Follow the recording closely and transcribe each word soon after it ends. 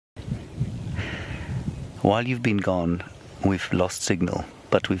While you've been gone, we've lost signal,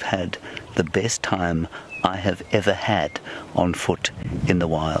 but we've had the best time I have ever had on foot in the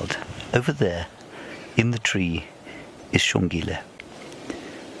wild. Over there, in the tree, is Xongile.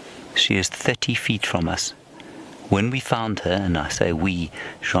 She is 30 feet from us. When we found her, and I say we,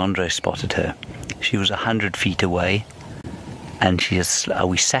 Xongile spotted her, she was 100 feet away, and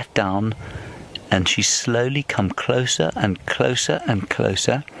we sat down, and she slowly come closer and closer and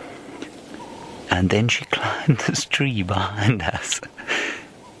closer, and then she climbed this tree behind us.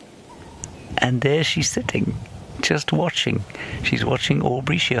 And there she's sitting, just watching. She's watching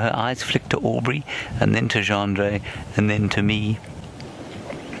Aubrey. Her eyes flick to Aubrey, and then to Xongile, and then to me.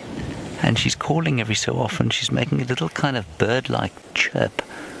 And she's calling every so often. She's making a little kind of bird-like chirp,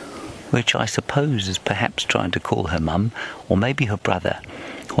 which I suppose is perhaps trying to call her mum, or maybe her brother.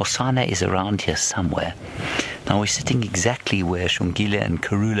 Hosana is around here somewhere. Now we're sitting exactly where Xongile and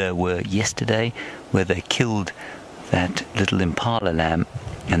Karula were yesterday, where they killed that little impala lamb,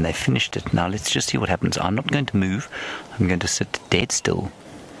 and they finished it. Now let's just see what happens. I'm not going to move. I'm going to sit dead still.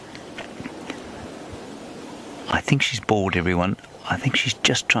 I think she's bored, everyone. I think she's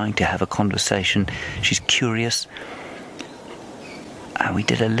just trying to have a conversation. She's curious. We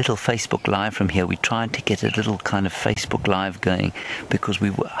did a little Facebook Live from here. We tried to get a little kind of Facebook Live going because we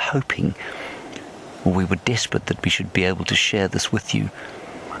were hoping, or we were desperate that we should be able to share this with you.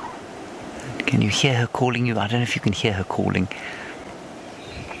 Can you hear her calling you? I don't know if you can hear her calling.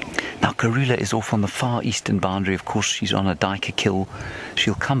 Now, Karula is off on the far eastern boundary. Of course, she's on a duiker kill.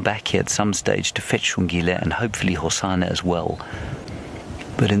 She'll come back here at some stage to fetch Xongile and hopefully Hosana as well.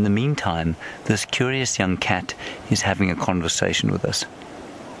 But in the meantime, this curious young cat is having a conversation with us.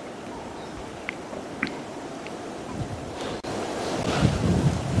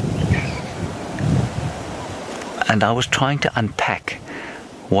 And I was trying to unpack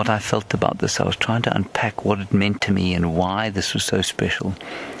what I felt about this. I was trying to unpack what it meant to me and why this was so special.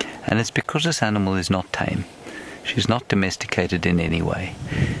 And it's because this animal is not tame. She's not domesticated in any way.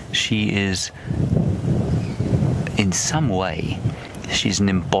 She is, in some way, she's an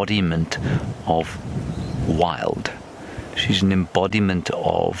embodiment of wild. She's an embodiment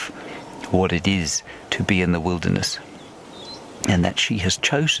of what it is to be in the wilderness. And that she has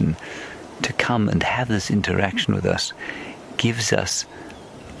chosen to come and have this interaction with us gives us,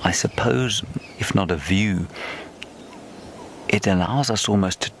 I suppose, if not a view, it allows us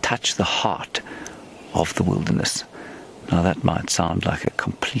almost to touch the heart of the wilderness. Now that might sound like a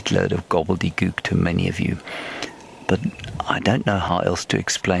complete load of gobbledygook to many of you, but I don't know how else to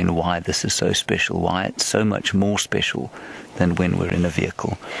explain why this is so special, why it's so much more special than when we're in a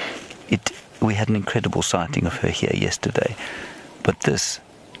vehicle. We had an incredible sighting of her here yesterday, but this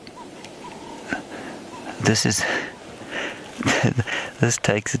is this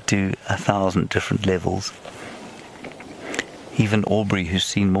takes it to 1,000 different levels. Even Aubrey, who's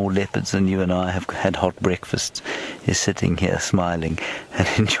seen more leopards than you and I have had hot breakfasts, is sitting here smiling and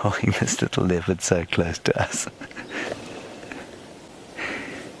enjoying this little leopard so close to us.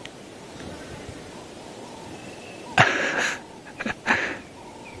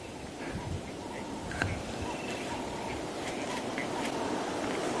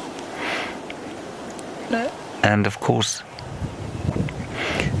 And of course,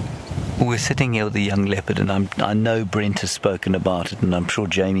 we're sitting here with a young leopard, and I know Brent has spoken about it, and I'm sure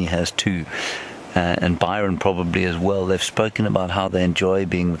Jamie has too, and Byron probably as well. They've spoken about how they enjoy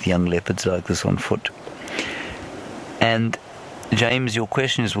being with young leopards like this on foot. And James, your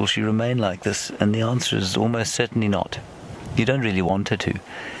question is, will she remain like this? And the answer is almost certainly not. You don't really want her to.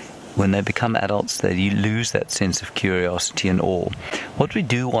 When they become adults, they lose that sense of curiosity and awe. What we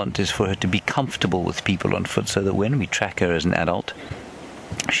do want is for her to be comfortable with people on foot, so that when we track her as an adult,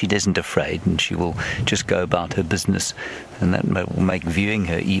 she isn't afraid, and she will just go about her business, and that will make viewing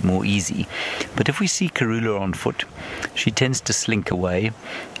her more easy. But if we see Karula on foot, she tends to slink away,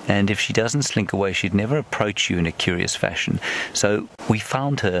 and if she doesn't slink away, she'd never approach you in a curious fashion. So we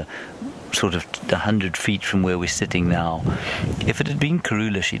found her sort of 100 feet from where we're sitting now. If it had been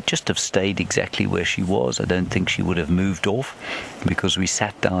Karula, she'd just have stayed exactly where she was. I don't think she would have moved off, because we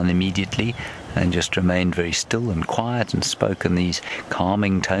sat down immediately and just remained very still and quiet and spoke in these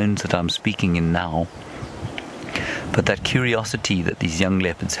calming tones that I'm speaking in now. But that curiosity that these young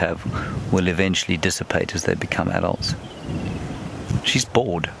leopards have will eventually dissipate as they become adults. She's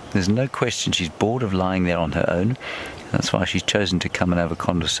bored. There's no question she's bored of lying there on her own. That's why she's chosen to come and have a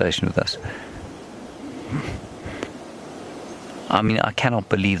conversation with us. I mean, I cannot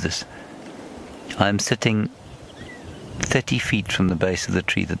believe this. I'm sitting 30 feet from the base of the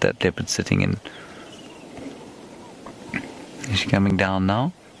tree that leopard's sitting in. Is she coming down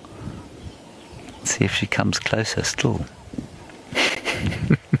now? See if she comes closer still.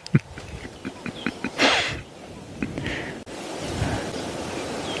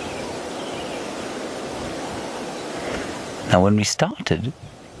 Now, when we started,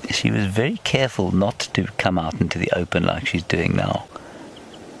 she was very careful not to come out into the open like she's doing now.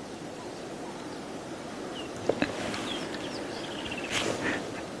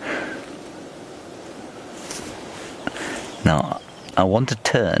 Now, I want to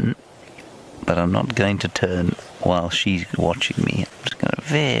turn, but I'm not going to turn while she's watching me. I'm just going to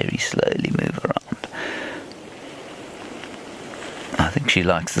very slowly move around. I think she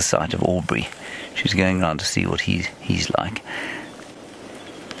likes the sight of Aubrey. She's going around to see what he's like.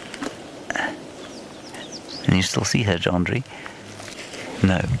 Can you still see her, Xongile?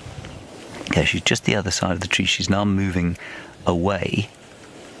 No. Okay, she's just the other side of the tree. She's now moving away.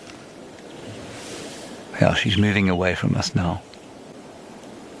 Yeah, she's moving away from us now.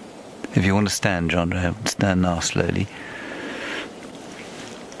 If you want to stand, Xongile, stand now slowly.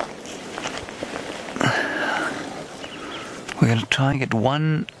 We're going to try and get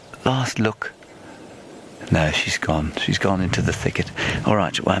one last look. No, she's gone. She's gone into the thicket. All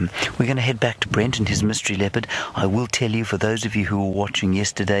right, we're going to head back to Brent and his mystery leopard. I will tell you, for those of you who were watching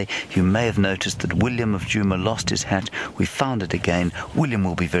yesterday, you may have noticed that William of Djuma lost his hat. We found it again. William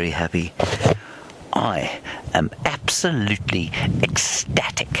will be very happy. I am absolutely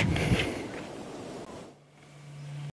ecstatic.